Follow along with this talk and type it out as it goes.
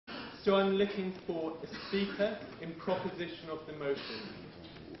So I'm looking for a speaker in proposition of the motion.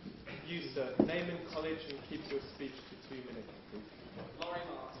 You, sir, name and college and keep your speech to 2 minutes, please. Laurie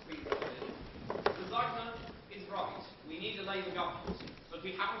Marks, speaker. The Zeitner is right. We need a Labour government, but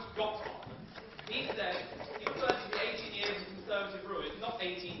we haven't got one. He said he referred to the 18 years of Conservative rule. It's not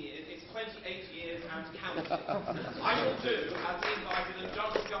 18 years, it's 28 years and counting. I will do, as he invited, a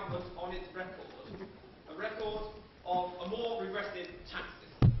just government on its record. A record of a more regressive tax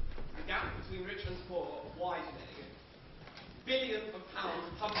system. The gap between rich and poor widening. Billions of pounds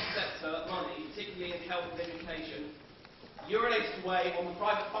of public sector money, particularly in health and education, urinated away on the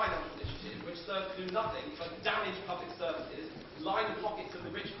private finance initiative, which serves to do nothing but damage public services, line the pockets of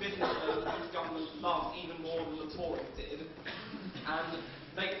the rich businessmen whose government loves even more than the Tories did, and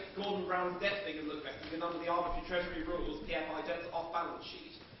make Gordon Brown's debt figures look better because under the arbitrary Treasury rules, PFI debts are off balance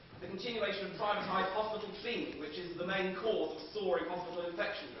sheet. The continuation of privatised hospital cleaning, which is the main cause of soaring hospital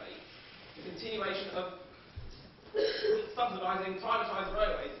infection rate. The continuation of subsidising privatised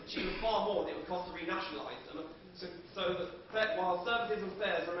railways to achieve far more than it would cost to renationalise them, so that while services and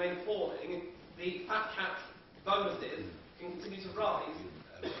fares remain falling, the fat cap bonuses can continue to rise.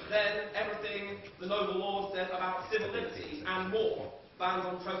 Then everything the noble lord said about civil liberties and more. Bans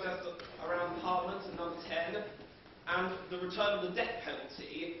on protests around Parliament and number 10, and the return of the death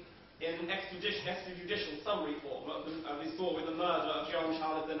penalty in extrajudicial sum reform, as we saw with the murder of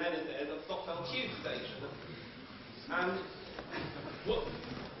Jean-Charles de Menezes at Stockwell Tube Station. And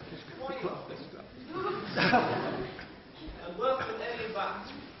and worse than any of that,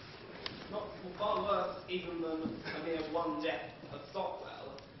 not far worse even than a mere one death at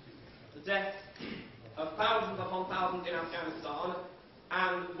Stockwell, the death of thousands upon thousands in Afghanistan,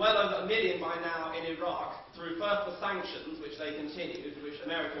 and well over 1 million by now in Iraq, through first the sanctions, which they continued, which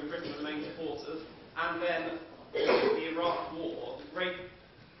America and Britain remained supporters, and then the Iraq War,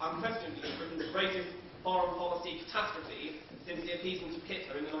 unquestionably Britain's greatest foreign policy catastrophe since the appeasement of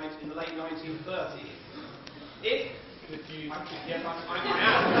Hitler in the late 1930s. If you... Yes, I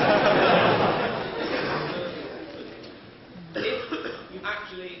am. If you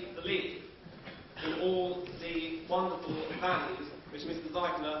actually believe in all the wonderful values which Mr.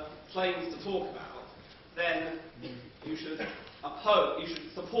 Zeitner claims to talk about, then you should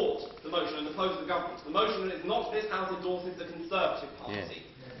support the motion and oppose the government. The motion is not this House endorses the Conservative Party. Yes.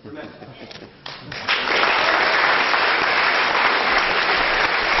 Remember.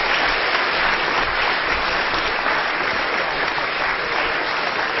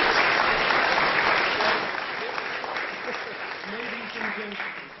 Ladies and gentlemen,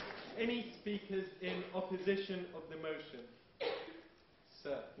 any speakers in opposition of the motion?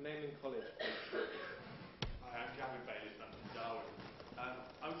 Sir, name and college. Hi, I'm Gavin Bailey from Darwin.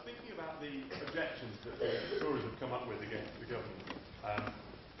 I was thinking about the objections that the Tories have come up with against the government.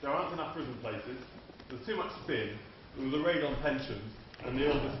 There aren't enough prison places, there's too much spin, there was a raid on pensions, and they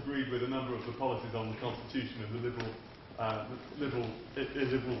all disagreed with a number of the policies on the Constitution and the illiberal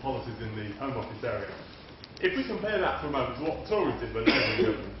policies in the Home Office area. If we compare that for a moment to what the Tories did when they were in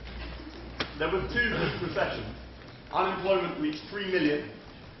government, there were 2 deep recessions, unemployment reached 3 million,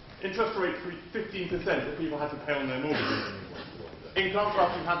 interest rates reached 15% that people had to pay on their mortgages. In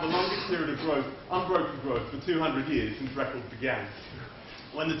contrast, we've had the longest period of growth, unbroken growth, for 200 years since records began.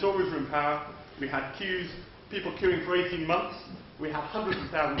 When the Tories were in power, we had queues, people queuing for 18 months. We had hundreds of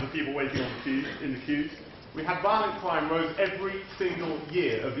thousands of people waiting in the queues. We had violent crime rose every single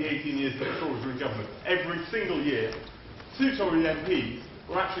year of the 18 years that the Tories were in government. Every single year. 2 Tory MPs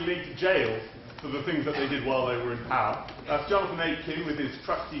were actually linked to jail for the things that they did while they were in power. Jonathan Aitken with his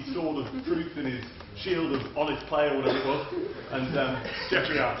trusty sword of truth and his shield of honest play or whatever it was, and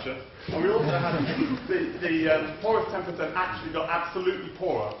Geoffrey Archer. And we also had the poorest 10% actually got absolutely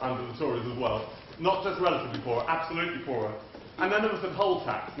poorer under the Tories as well. Not just relatively poorer, absolutely poorer. And then there was the poll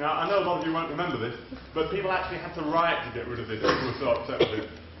tax. Now, I know a lot of you won't remember this, but people actually had to riot to get rid of this. People were so upset with it.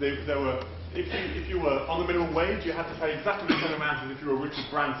 If you were on the minimum wage, you had to pay exactly the same amount as if you were Richard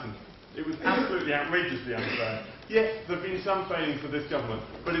Branson. It was absolutely outrageously unfair. Yes, there have been some failings of this government,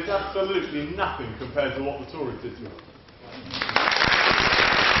 but it's absolutely nothing compared to what the Tories did to it.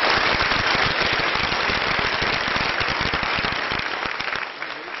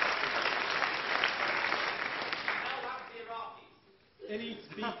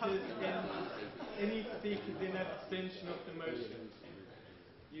 Any speakers in abstention of the motion?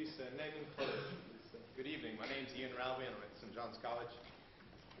 You, sir, name and college. Good evening. My name's Ian Ralby, and I'm at St. John's College.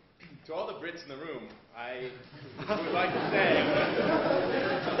 To all the Brits in the room, I would like to say,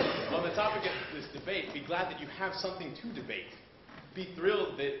 on the topic of this debate, be glad that you have something to debate. Be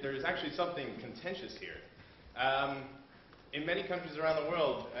thrilled that there is actually something contentious here. In many countries around the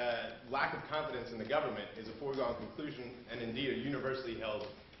world, lack of confidence in the government is a foregone conclusion and indeed a universally held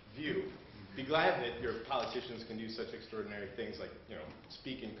view. Be glad that your politicians can do such extraordinary things like, you know,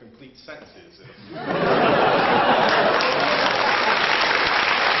 speak in complete sentences. Write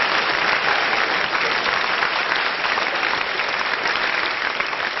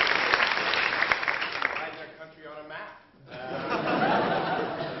their country on a map.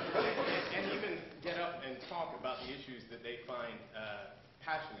 And even get up and talk about the issues that they find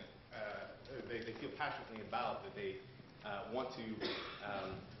passionate, they feel passionately about, that they want to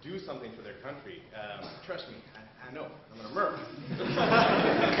do something for their country. Trust me, I know, I'm going to murmur.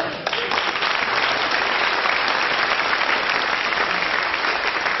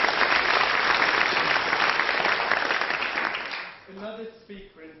 Another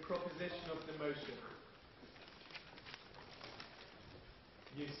speaker in proposition of the motion.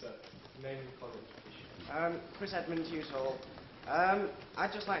 You, sir. Name and college. Chris Edmonds, Hughes Hall.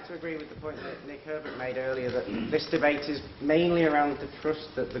 I'd just like to agree with the point that Nick Herbert made earlier, that this debate is mainly around the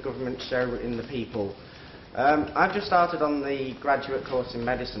trust that the government show in the people. I've just started on the graduate course in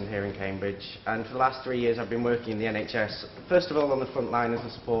medicine here in Cambridge, and for the last 3 years I've been working in the NHS, first of all on the front line as a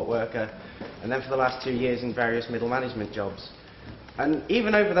support worker, and then for the last 2 years in various middle management jobs. And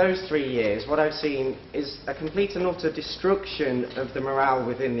even over those 3 years, what I've seen is a complete and utter destruction of the morale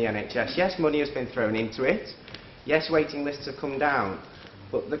within the NHS. Yes, money has been thrown into it. Yes, waiting lists have come down.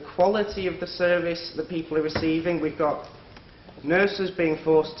 But the quality of the service that people are receiving, we've got nurses being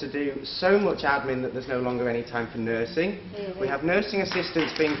forced to do so much admin that there's no longer any time for nursing. We have nursing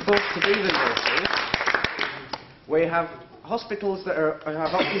assistants being forced to do the nursing. We have hospitals that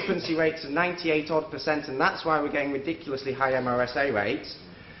have occupancy rates of 98% and that's why we're getting ridiculously high MRSA rates.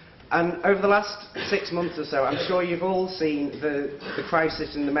 And over the last 6 months or so, I'm sure you've all seen the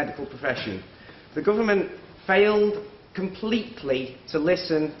crisis in the medical profession. The government failed completely to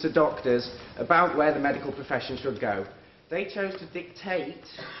listen to doctors about where the medical profession should go. They chose to dictate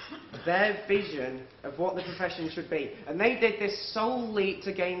their vision of what the profession should be. And they did this solely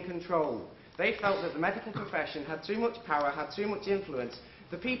to gain control. They felt that the medical profession had too much power, had too much influence.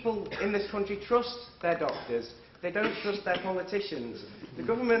 The people in this country trust their doctors. They don't trust their politicians. The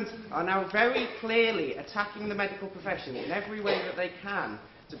government are now very clearly attacking the medical profession in every way that they can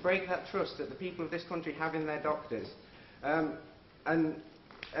to break that trust that the people of this country have in their doctors.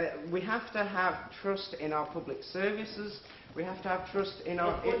 We have to have trust in our public services. We have to have trust in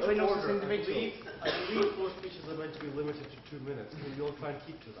us as individuals. I believe four speeches are meant to be limited to 2 minutes. Can we all try and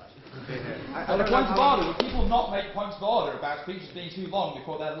keep to that? Well, the point of order, will people not make points of order about speeches being too long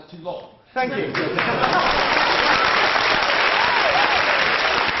before they're too long? Thank you.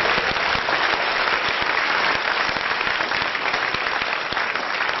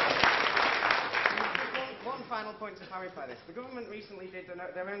 Final point to clarify this. The government recently did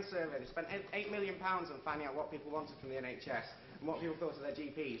their own survey. They spent £8 million on finding out what people wanted from the NHS and what people thought of their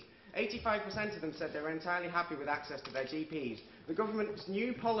GPs. 85% of them said they were entirely happy with access to their GPs. The government's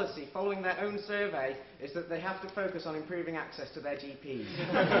new policy, following their own survey, is that they have to focus on improving access to their GPs.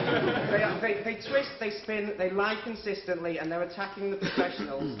 they twist, they spin, they lie consistently, and they're attacking the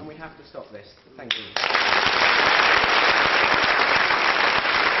professionals, and we have to stop this. Thank you.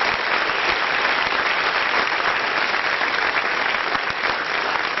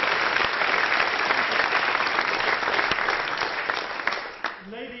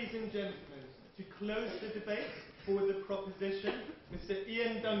 Gentlemen, to close the debate for the proposition, Mr.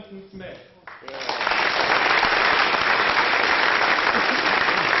 Ian Duncan Smith.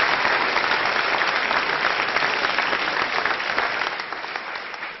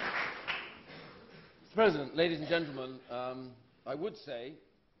 Mr. President, ladies and gentlemen, I would say,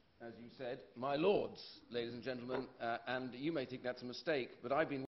 as you said, my lords, ladies and gentlemen, and you may think that's a mistake, but I've been